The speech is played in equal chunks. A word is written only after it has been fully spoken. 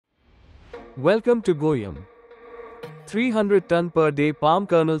Welcome to Goyum. 300 ton per day palm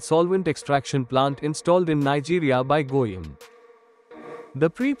kernel solvent extraction plant installed in Nigeria by Goyum. The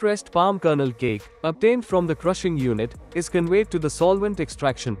pre-pressed palm kernel cake, obtained from the crushing unit, is conveyed to the solvent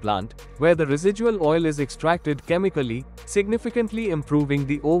extraction plant, where the residual oil is extracted chemically, significantly improving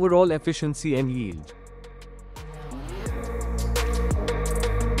the overall efficiency and yield.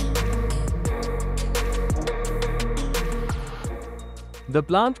 The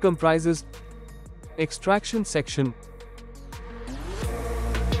plant comprises extraction section,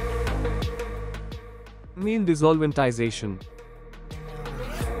 meal dissolventization,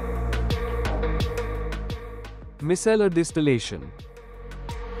 micellar distillation,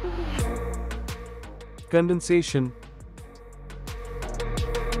 condensation,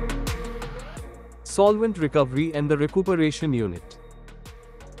 solvent recovery and the recuperation unit.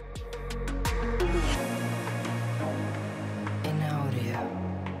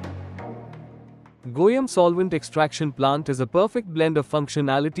 Goyum Solvent Extraction Plant is a perfect blend of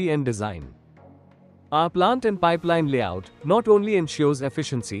functionality and design. Our plant and pipeline layout not only ensures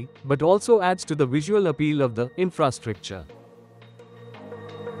efficiency, but also adds to the visual appeal of the infrastructure.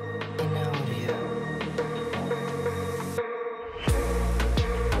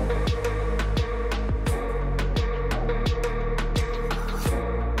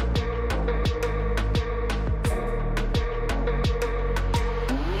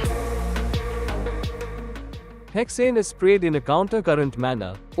 Hexane is sprayed in a counter-current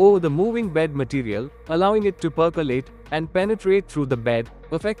manner over the moving bed material, allowing it to percolate and penetrate through the bed,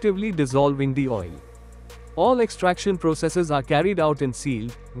 effectively dissolving the oil. All extraction processes are carried out in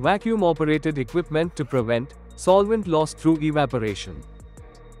sealed, vacuum-operated equipment to prevent solvent loss through evaporation.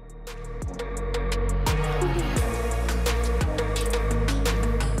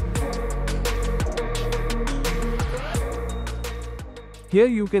 Here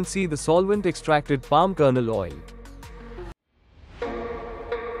you can see the solvent extracted palm kernel oil.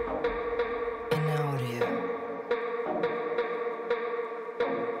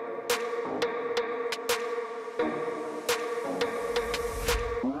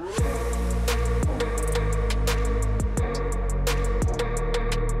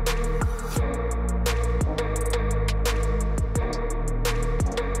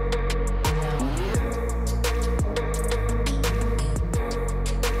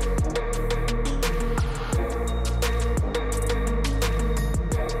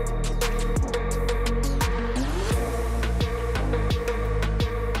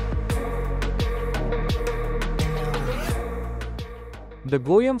 The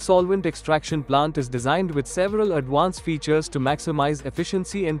Goyum Solvent Extraction Plant is designed with several advanced features to maximize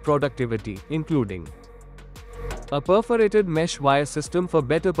efficiency and productivity, including a perforated mesh wire system for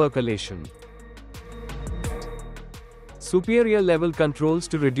better percolation, superior level controls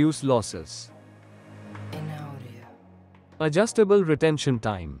to reduce losses, adjustable retention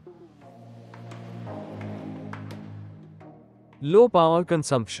time, low power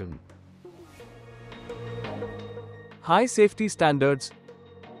consumption, high safety standards,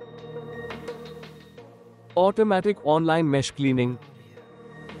 automatic online mesh cleaning,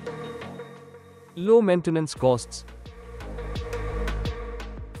 low maintenance costs,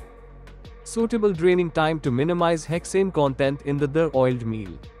 suitable draining time to minimize hexane content in the oiled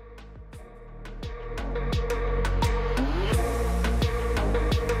meal.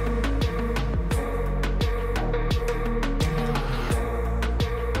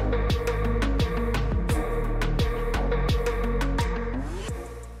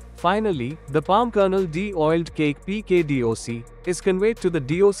 Finally, the palm kernel de-oiled cake PKDOC is conveyed to the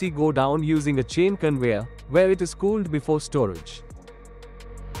DOC go-down using a chain conveyor, where it is cooled before storage.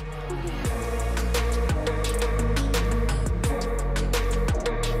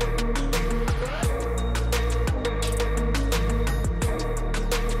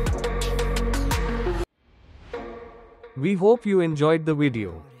 We hope you enjoyed the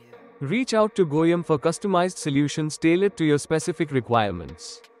video. Reach out to Goyum for customized solutions tailored to your specific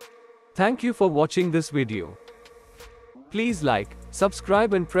requirements. Thank you for watching this video. Please like,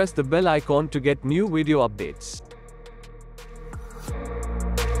 subscribe and press the bell icon to get new video updates.